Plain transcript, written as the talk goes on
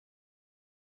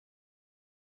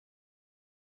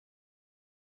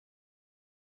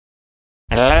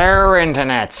Hello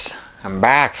internets, I'm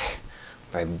back.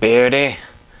 My beauty.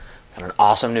 Got an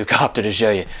awesome new copter to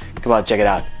show you. Come on, check it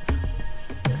out.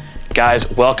 Guys,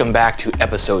 welcome back to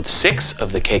episode 6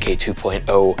 of the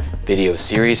KK2.0 video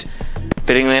series.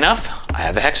 Fittingly enough, I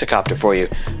have a Hexcopter for you.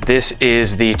 This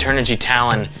is the Turnigy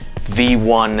Talon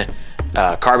v1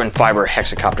 carbon fiber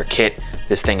Hexcopter kit.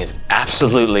 This thing is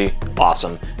absolutely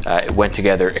awesome. It went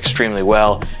together extremely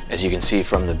well, as you can see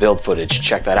from the build footage.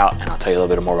 Check that out, and I'll tell you a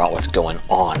little bit more about what's going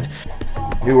on.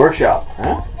 New workshop,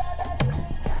 huh?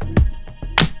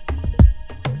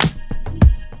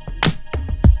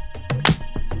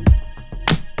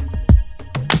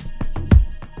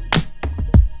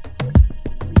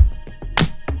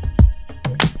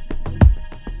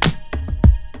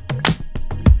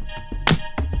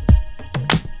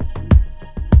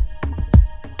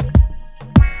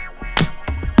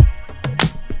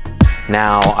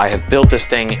 Now, I have built this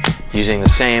thing using the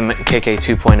same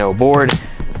KK2.0 board,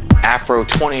 Afro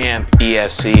 20 amp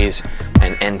ESCs,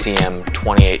 and NTM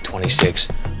 2826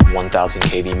 1000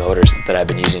 kV motors that I've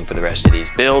been using for the rest of these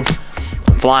builds.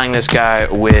 I'm flying this guy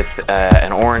with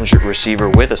an orange receiver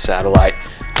with a satellite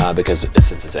because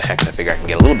since it's a Hex, I figure I can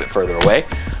get a little bit further away.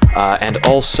 And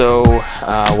also,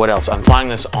 what else? I'm flying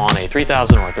this on a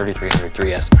 3000 or a 3300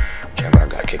 3S, whichever I've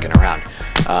got kicking around.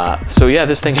 So yeah,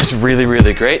 this thing is really,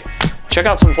 really great. Check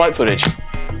out some flight footage.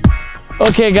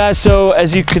 Okay guys, so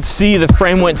as you could see, the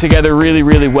frame went together really,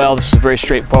 really well. This is a very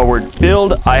straightforward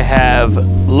build. I have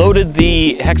loaded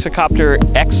the Hexcopter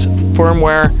X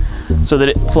firmware so that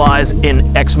it flies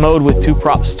in X mode with 2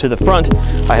 props to the front.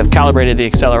 I have calibrated the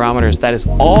accelerometers. That is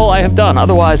all I have done.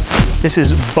 Otherwise, this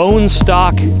is bone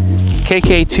stock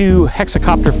KK2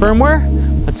 Hexcopter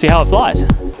firmware. Let's see how it flies.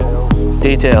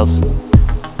 Details.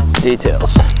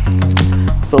 Details.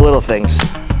 It's the little things.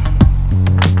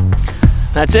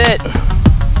 That's it.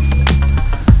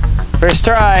 First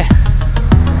try.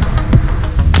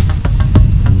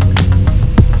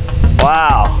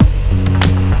 Wow.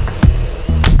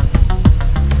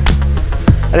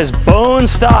 That is bone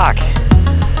stock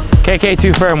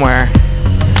KK2 firmware.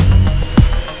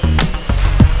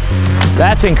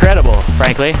 That's incredible,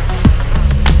 frankly.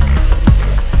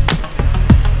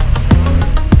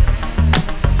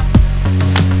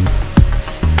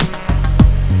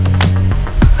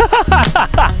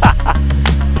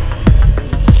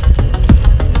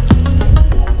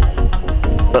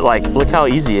 But like, look how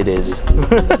easy it is.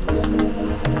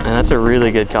 And that's a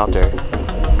really good copter.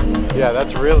 Yeah,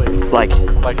 that's really like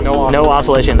no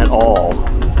oscillation at all.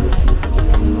 It just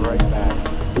comes right back.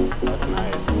 That's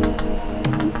nice.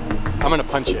 I'm gonna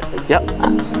punch it. Yep.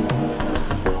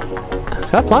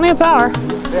 It's got plenty of power.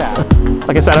 Yeah.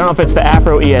 Like I said, I don't know if it's the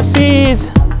Afro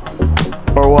ESCs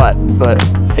or what, but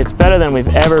it's better than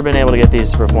we've ever been able to get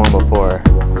these to perform before.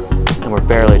 And we're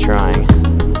barely trying.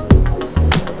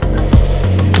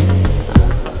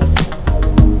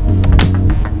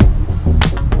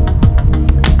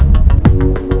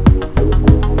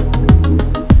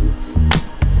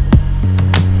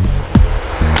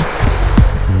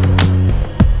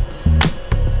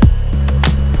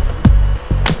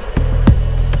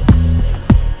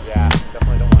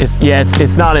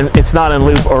 It's not in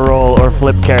loop or roll or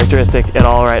flip characteristic at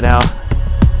all right now.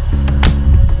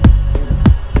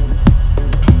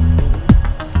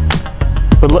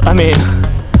 But look, I mean,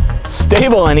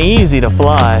 stable and easy to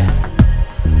fly.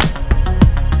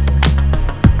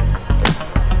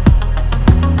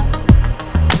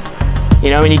 You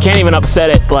know, I mean, you can't even upset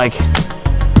it. Like,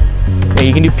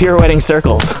 you can do pirouetting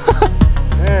circles.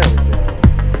 There we go.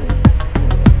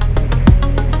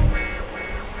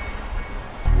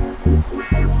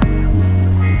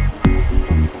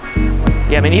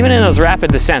 Yeah, I mean, even in those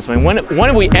rapid descents, I mean, when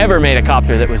have we ever made a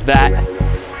copter that was that?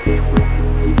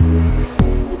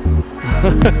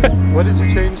 What did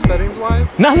you change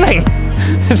settings-wise? Nothing!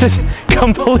 This is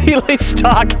completely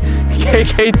stock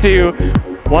KK2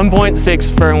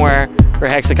 1.6 firmware for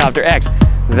Hexcopter X.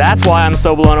 That's why I'm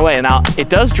so blown away. Now, it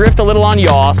does drift a little on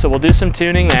yaw, so we'll do some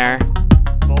tuning there.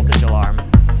 Voltage alarm.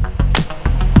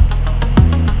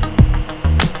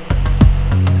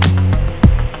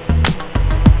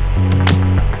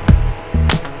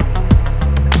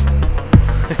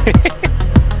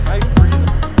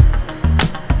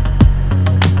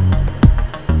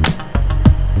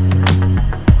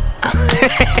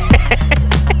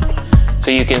 So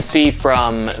you can see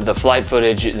from the flight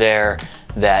footage there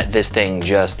that this thing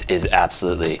just is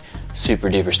absolutely super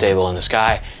duper stable in the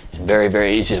sky and very,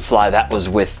 very easy to fly. That was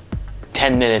with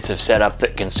 10 minutes of setup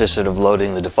that consisted of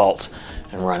loading the defaults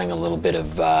and running a little bit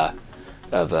of a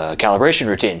calibration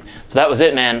routine. So that was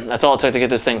it, man. That's all it took to get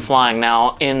this thing flying.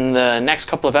 Now, in the next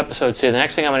couple of episodes here, the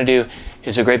next thing I'm gonna do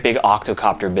is a great big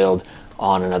octocopter build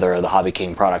on another of the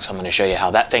HobbyKing products. I'm going to show you how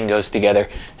that thing goes together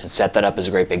and set that up as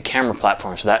a great big camera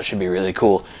platform, so that should be really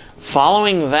cool.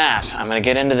 Following that, I'm going to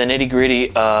get into the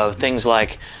nitty-gritty of things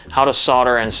like how to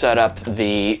solder and set up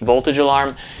the voltage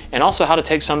alarm, and also how to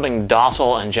take something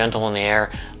docile and gentle in the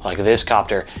air like this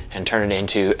copter and turn it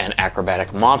into an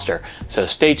acrobatic monster. So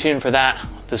stay tuned for that.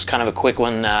 This is kind of a quick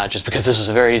one just because this was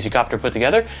a very easy copter to put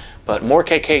together, but more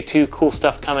KK2 cool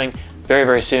stuff coming very,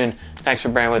 very soon. Thanks for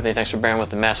bearing with me. Thanks for bearing with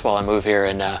the mess while I move here,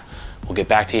 and we'll get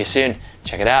back to you soon.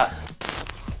 Check it out.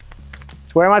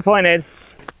 Where am I pointed?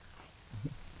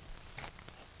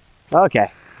 Okay.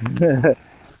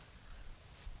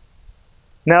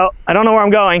 No, I don't know where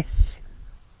I'm going.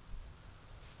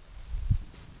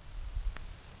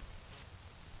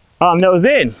 Oh, I'm nose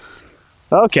in.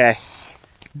 Okay.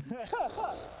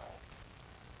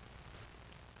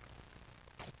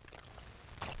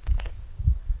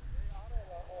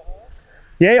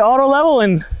 Yay, auto level,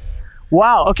 and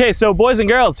wow. Okay, so boys and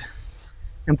girls,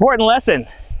 important lesson.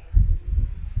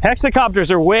 Hexacopters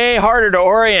are way harder to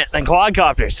orient than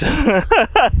quadcopters.